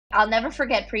I'll never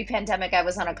forget pre-pandemic, I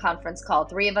was on a conference call.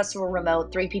 Three of us were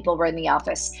remote, three people were in the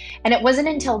office. And it wasn't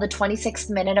until the 26th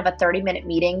minute of a 30-minute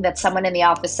meeting that someone in the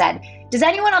office said, "Does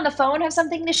anyone on the phone have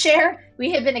something to share?"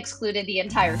 We had been excluded the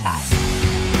entire time.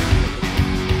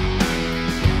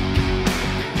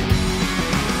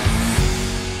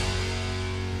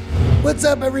 What's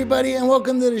up, everybody, and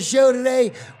welcome to the show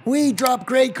today. We drop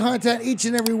great content each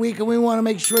and every week, and we want to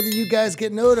make sure that you guys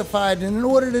get notified. And in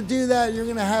order to do that, you're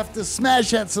going to have to smash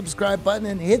that subscribe button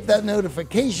and hit that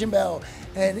notification bell.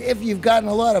 And if you've gotten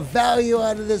a lot of value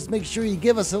out of this, make sure you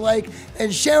give us a like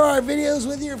and share our videos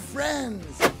with your friends.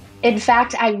 In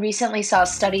fact, I recently saw a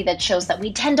study that shows that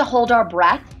we tend to hold our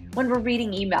breath when we're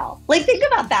reading email. Like, think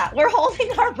about that. We're holding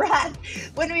our breath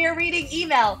when we are reading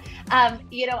email.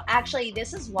 Actually,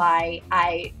 this is why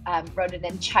I wrote an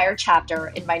entire chapter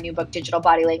in my new book, Digital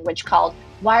Body Language, called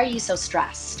 "Why Are You So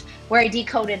Stressed?" where I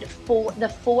decoded the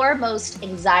four most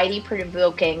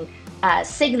anxiety-provoking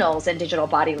signals in digital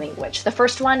body language. The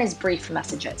first one is brief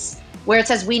messages, where it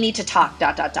says, "We need to talk, ...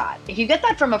 If you get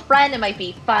that from a friend, it might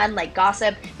be fun, like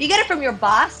gossip. If you get it from your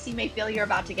boss, you may feel you're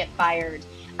about to get fired.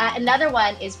 Another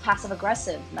one is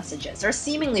passive-aggressive messages, or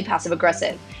seemingly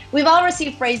passive-aggressive. We've all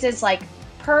received phrases like,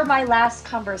 "per my last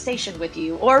conversation with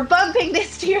you," or bumping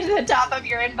this to the top of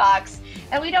your inbox.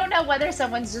 And we don't know whether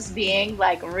someone's just being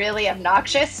like really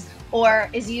obnoxious or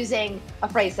is using a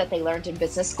phrase that they learned in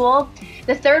business school.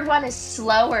 The third one is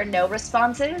slow or no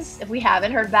responses. If we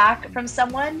haven't heard back from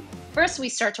someone, first we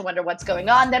start to wonder what's going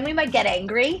on. Then we might get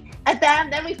angry at them.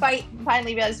 Then we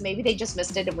finally realize maybe they just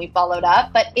missed it and we followed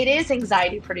up. But it is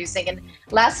anxiety producing. And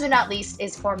last but not least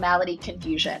is formality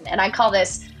confusion. And I call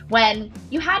this when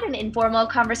you had an informal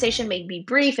conversation, maybe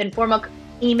brief, informal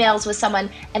emails with someone,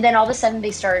 and then all of a sudden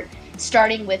they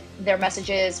starting with their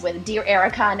messages with "Dear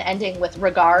Erica" and ending with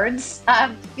 "regards."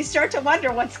 You start to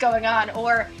wonder what's going on.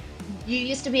 Or you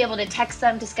used to be able to text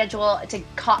them to schedule to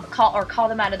call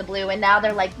them out of the blue, and now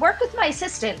they're like, "Work with my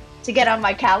assistant to get on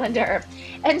my calendar."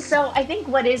 And so I think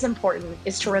what is important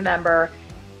is to remember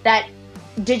that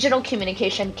digital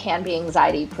communication can be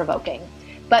anxiety provoking.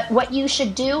 But what you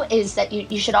should do is that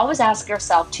you should always ask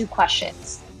yourself two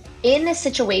questions. In this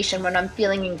situation, when I'm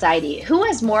feeling anxiety, who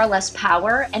has more or less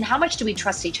power, and how much do we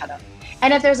trust each other?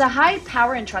 And if there's a high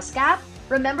power and trust gap,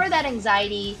 remember that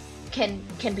anxiety can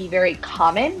be very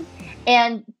common,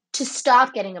 and to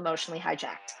stop getting emotionally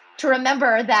hijacked. To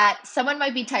remember that someone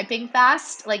might be typing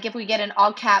fast, like if we get in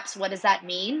all caps, what does that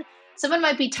mean? Someone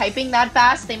might be typing that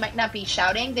fast, they might not be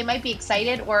shouting, they might be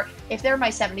excited, or if they're my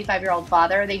 75-year-old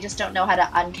father, they just don't know how to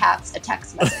uncaps a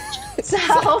text message.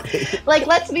 So,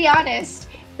 let's be honest,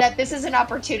 that this is an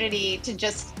opportunity to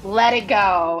just let it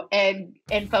go and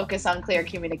focus on clear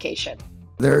communication.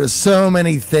 There are so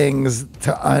many things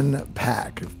to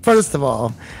unpack. First of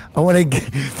all, I want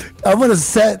to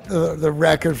set the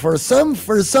record for some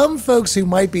folks who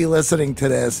might be listening to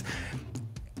this.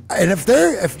 And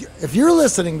if you're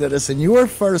listening to this and your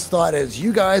first thought is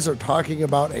you guys are talking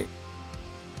about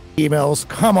emails,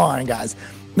 come on, guys.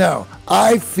 No,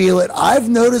 I feel it. I've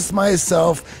noticed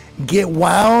myself get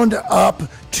wound up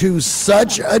to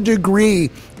such a degree,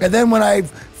 and then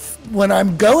when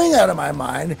I'm going out of my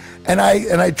mind and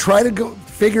I try to go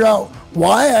figure out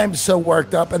why I'm so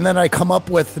worked up, and then I come up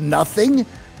with nothing,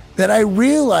 then I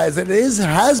realize that it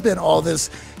has been all this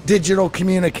digital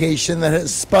communication that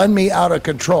has spun me out of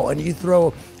control. And you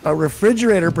throw a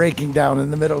refrigerator breaking down in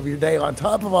the middle of your day on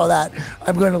top of all that,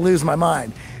 I'm going to lose my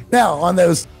mind. Now, on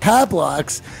those cap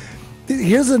locks,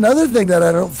 here's another thing that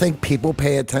I don't think people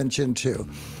pay attention to.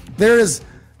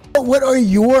 What are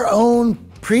your own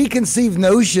preconceived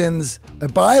notions,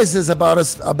 biases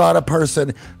about a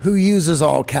person who uses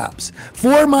all caps?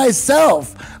 For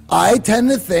myself, I tend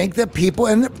to think that people,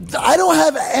 and I don't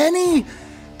have any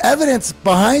evidence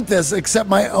behind this except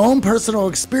my own personal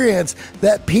experience,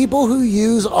 that people who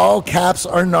use all caps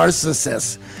are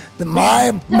narcissists.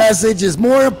 My message is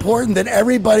more important than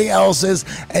everybody else's,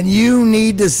 and you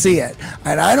need to see it.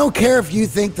 And I don't care if you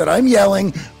think that I'm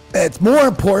yelling. It's more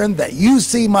important that you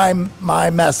see my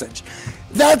message.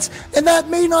 That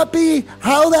may not be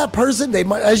how that person, they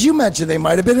might, as you mentioned, they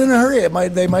might have been in a hurry.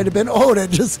 They might have been old.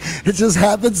 It just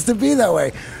happens to be that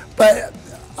way. But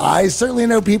I certainly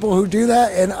know people who do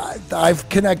that, and I've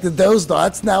connected those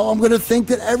dots. Now I'm going to think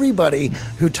that everybody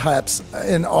who types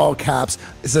in all caps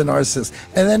is a narcissist.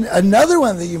 And then another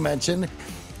one that you mentioned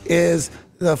is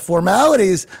the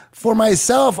formalities. For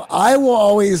myself, I will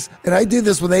always, and I do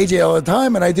this with AJ all the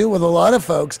time, and I do it with a lot of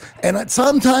folks, and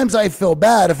sometimes I feel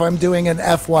bad if I'm doing an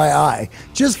FYI.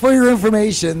 Just for your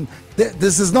information,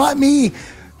 this is not me,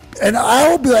 and I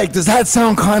will be like, does that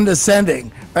sound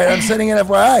condescending? Right? I'm sending an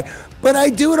FYI. but I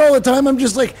do it all the time. I'm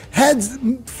just like, heads,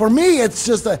 for me, it's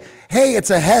just hey, it's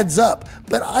a heads up.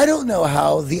 But I don't know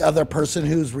how the other person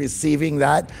who's receiving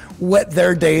that, what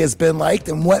their day has been like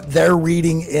and what they're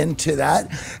reading into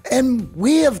that. And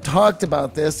we have talked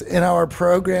about this in our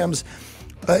programs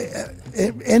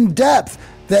in depth,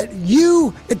 that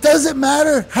it doesn't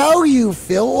matter how you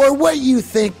feel or what you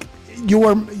think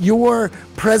your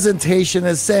presentation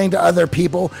is saying to other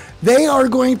people. They are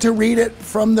going to read it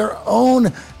from their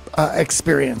own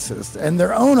experiences and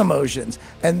their own emotions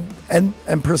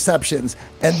and perceptions.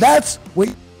 And that's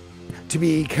what to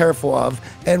be careful of,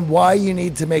 and why you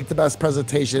need to make the best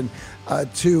presentation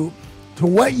to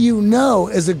what you know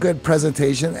is a good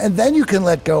presentation, and then you can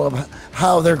let go of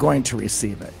how they're going to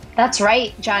receive it. That's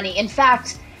right, Johnny. In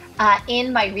fact,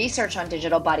 in my research on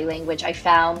digital body language, I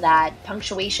found that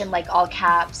punctuation, like all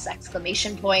caps,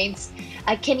 exclamation points,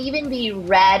 can even be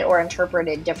read or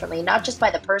interpreted differently, not just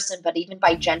by the person, but even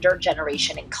by gender,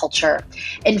 generation, and culture.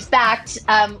 In fact,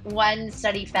 one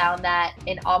study found that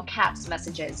in all caps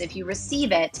messages, if you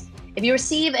receive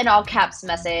an all caps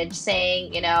message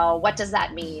saying, what does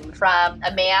that mean? From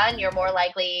a man, you're more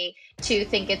likely to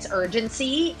think it's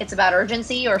about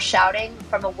urgency or shouting.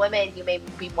 From a woman, you may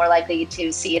be more likely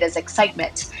to see it as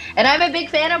excitement. And I'm a big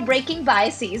fan of breaking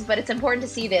biases, but it's important to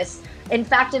see this. In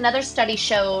fact, another study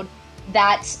showed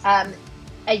that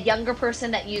a younger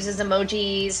person that uses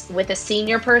emojis with a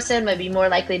senior person would be more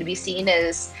likely to be seen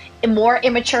as more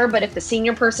immature. But if the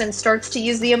senior person starts to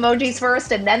use the emojis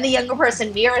first and then the younger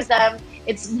person mirrors them,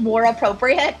 it's more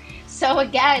appropriate. So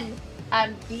again,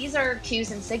 these are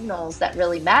cues and signals that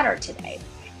really matter today.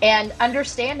 And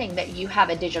understanding that you have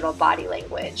a digital body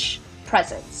language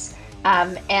presence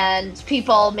and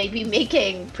people may be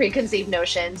making preconceived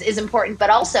notions is important, but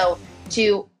also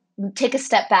to take a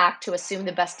step back to assume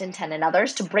the best intent in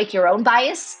others, to break your own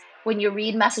bias when you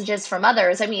read messages from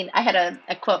others. I mean, I had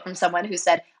a quote from someone who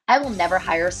said, "I will never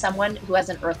hire someone who has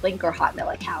an Earthlink or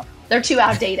Hotmail account. They're too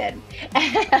outdated."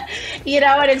 And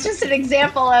it's just an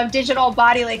example of digital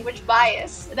body language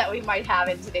bias that we might have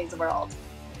in today's world.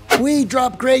 We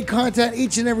drop great content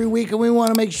each and every week, and we want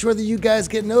to make sure that you guys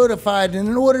get notified. And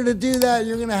in order to do that,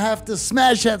 you're going to have to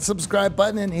smash that subscribe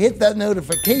button and hit that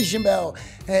notification bell.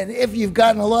 And if you've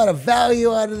gotten a lot of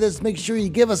value out of this, make sure you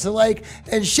give us a like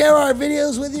and share our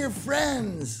videos with your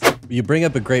friends. You bring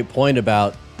up a great point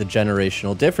about the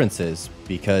generational differences,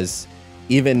 because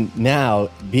even now,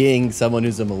 being someone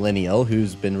who's a millennial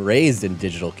who's been raised in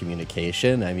digital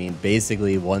communication, I mean,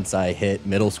 basically once I hit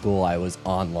middle school, I was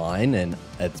online, and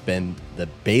it's been the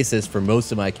basis for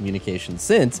most of my communication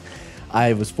since.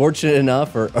 I was fortunate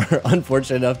enough or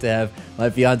unfortunate enough to have my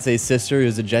fiance's sister,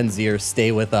 who's a Gen Zer,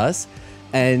 stay with us.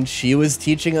 And she was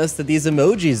teaching us that these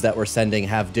emojis that we're sending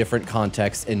have different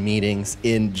contexts and meanings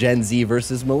in Gen Z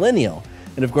versus millennial.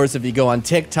 And of course, if you go on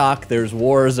TikTok, there's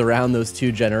wars around those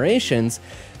two generations.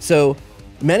 So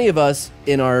many of us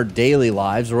in our daily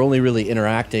lives are only really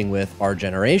interacting with our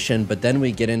generation, but then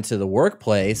we get into the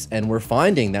workplace and we're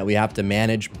finding that we have to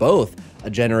manage both a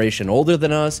generation older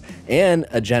than us and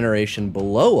a generation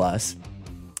below us.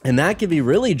 And that can be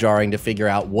really jarring to figure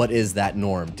out, what is that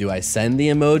norm? Do I send the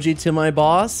emoji to my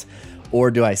boss? Or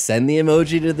do I send the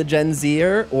emoji to the Gen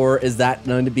Zer? Or is that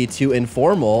going to be too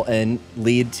informal and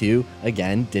lead to,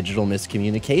 again, digital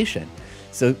miscommunication?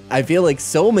 So I feel like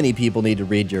so many people need to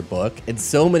read your book, and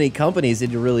so many companies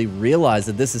need to really realize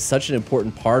that this is such an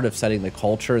important part of setting the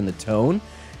culture and the tone,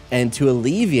 and to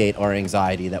alleviate our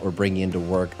anxiety that we're bringing into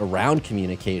work around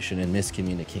communication and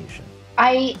miscommunication.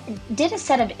 I did a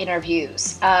set of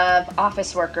interviews of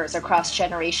office workers across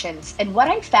generations, and what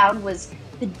I found was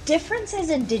the differences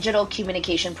in digital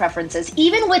communication preferences,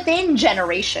 even within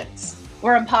generations,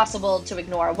 were impossible to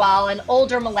ignore. While an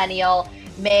older millennial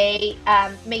may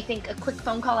think a quick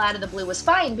phone call out of the blue was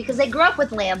fine because they grew up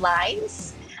with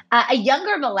landlines, a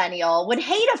younger millennial would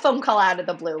hate a phone call out of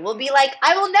the blue. Will be like,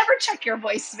 "I will never check your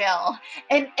voicemail."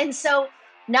 And so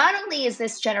not only is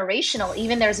this generational,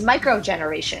 even there's micro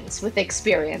generations with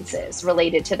experiences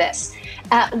related to this.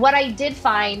 What I did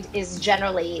find is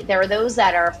generally there are those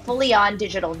that are fully on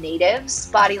digital natives,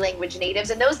 body language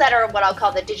natives, and those that are what I'll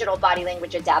call the digital body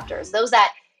language adapters, those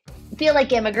that feel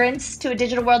like immigrants to a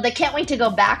digital world. They can't wait to go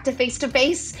back to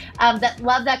face-to-face, that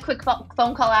love that quick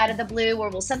phone call out of the blue, or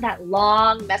will send that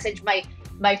long message.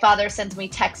 My father sends me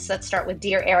texts that start with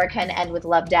 "Dear Erica" and end with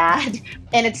 "Love, Dad."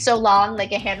 And it's so long,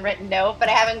 like a handwritten note, but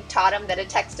I haven't taught him that a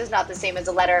text is not the same as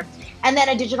a letter. And then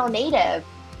a digital native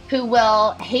who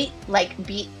will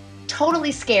be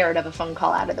totally scared of a phone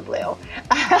call out of the blue,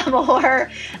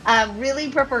 or really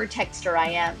prefer text or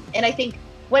IM. And I think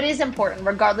what is important,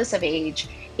 regardless of age,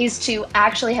 is to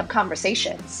actually have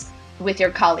conversations with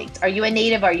your colleagues? Are you a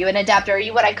native? Are you an adapter? Are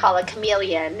you what I call a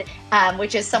chameleon,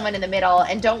 which is someone in the middle?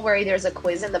 And don't worry, there's a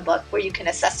quiz in the book where you can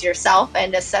assess yourself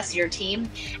and assess your team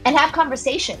and have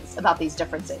conversations about these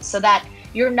differences so that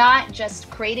you're not just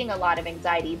creating a lot of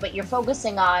anxiety, but you're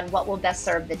focusing on what will best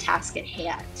serve the task at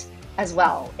hand as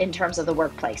well in terms of the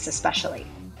workplace, especially.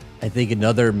 I think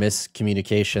another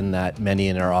miscommunication that many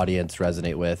in our audience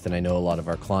resonate with, and I know a lot of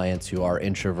our clients who are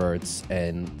introverts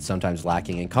and sometimes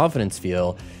lacking in confidence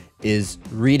feel, is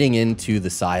reading into the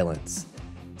silence.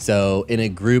 So in a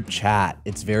group chat,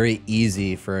 it's very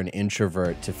easy for an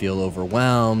introvert to feel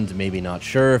overwhelmed, maybe not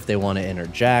sure if they want to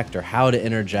interject or how to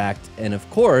interject. And of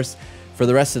course, for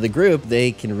the rest of the group,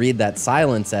 they can read that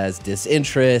silence as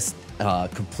disinterest,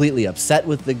 completely upset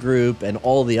with the group, and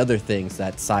all the other things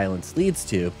that silence leads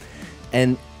to.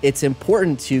 And it's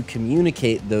important to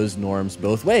communicate those norms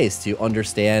both ways, to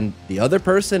understand the other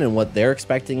person and what they're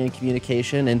expecting in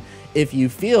communication. And if you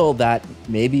feel that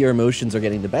maybe your emotions are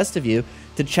getting the best of you,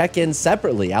 to check in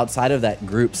separately outside of that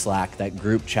group Slack, that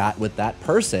group chat with that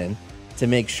person, to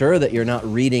make sure that you're not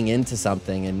reading into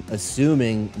something and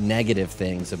assuming negative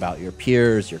things about your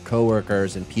peers, your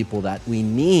coworkers, and people that we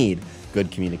need good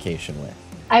communication with.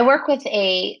 I work with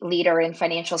a leader in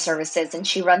financial services, and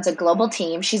she runs a global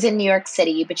team. She's in New York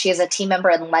City, but she has a team member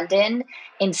in London,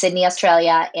 in Sydney,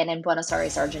 Australia, and in Buenos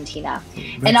Aires, Argentina.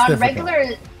 And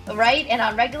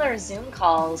on regular Zoom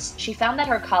calls, she found that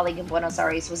her colleague in Buenos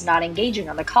Aires was not engaging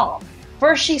on the call.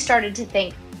 First, she started to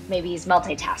think maybe he's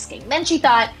multitasking. Then she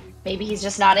thought maybe he's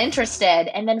just not interested.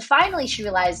 And then finally, she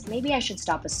realized maybe I should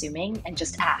stop assuming and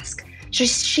just ask. She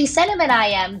sent him an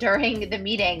IM during the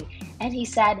meeting, and he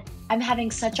said, I'm having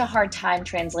such a hard time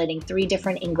translating 3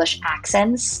 different English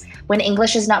accents when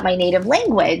English is not my native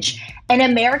language. An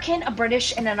American, a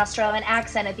British, and an Australian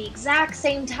accent at the exact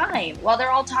same time while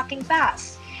they're all talking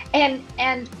fast.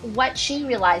 And what she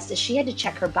realized is she had to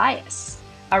check her bias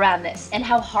around this and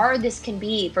how hard this can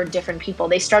be for different people.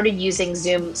 They started using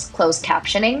Zoom's closed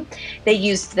captioning. They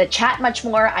used the chat much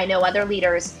more. I know other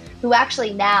leaders who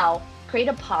actually now create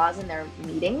a pause in their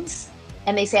meetings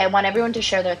and they say, I want everyone to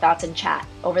share their thoughts in chat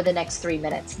over the next 3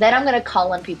 minutes. Then I'm going to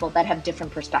call on people that have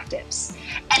different perspectives.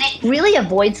 And it really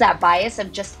avoids that bias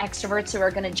of just extroverts who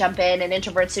are going to jump in and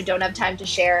introverts who don't have time to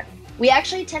share. We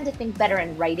actually tend to think better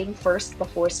in writing first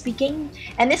before speaking.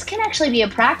 And this can actually be a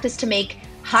practice to make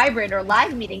hybrid or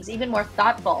live meetings even more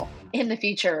thoughtful in the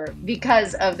future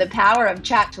because of the power of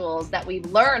chat tools that we've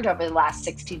learned over the last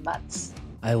 16 months.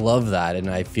 I love that. And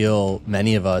I feel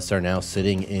many of us are now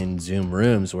sitting in Zoom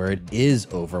rooms where it is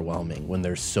overwhelming when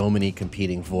there's so many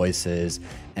competing voices.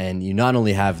 And you not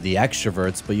only have the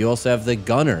extroverts, but you also have the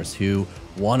gunners who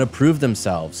want to prove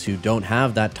themselves, who don't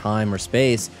have that time or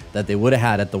space that they would have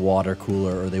had at the water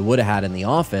cooler or they would have had in the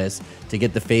office to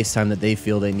get the face time that they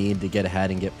feel they need to get ahead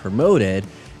and get promoted.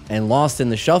 And lost in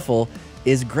the shuffle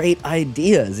is great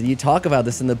ideas. And you talk about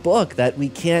this in the book, that we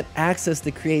can't access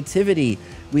the creativity.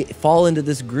 We fall into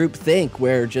this group think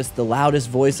where just the loudest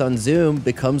voice on Zoom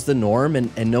becomes the norm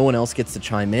and no one else gets to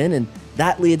chime in. And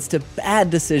that leads to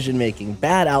bad decision making,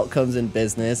 bad outcomes in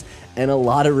business, and a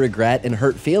lot of regret and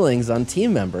hurt feelings on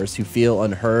team members who feel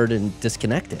unheard and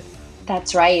disconnected.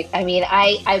 That's right. I mean,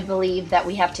 I believe that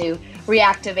we have to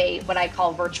reactivate what I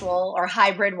call virtual or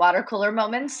hybrid water cooler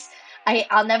moments.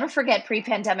 I'll never forget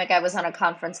pre-pandemic, I was on a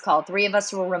conference call. 3 of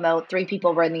us were remote, 3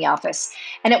 people were in the office.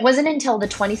 And it wasn't until the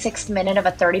 26th minute of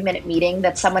a 30-minute meeting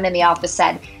that someone in the office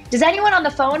said, does anyone on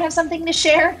the phone have something to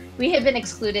share? We had been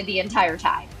excluded the entire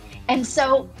time. And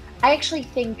so I actually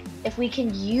think if we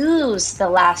can use the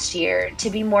last year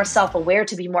to be more self-aware,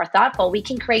 to be more thoughtful, we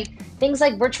can create things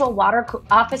like virtual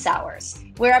office hours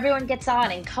where everyone gets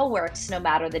on and co-works no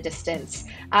matter the distance.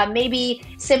 Maybe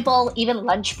simple, even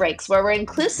lunch breaks where we're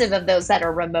inclusive of those that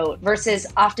are remote versus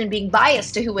often being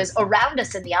biased to who is around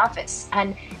us in the office.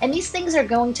 And these things are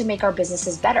going to make our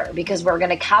businesses better because we're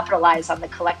going to capitalize on the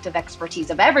collective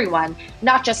expertise of everyone,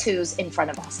 not just who's in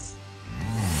front of us.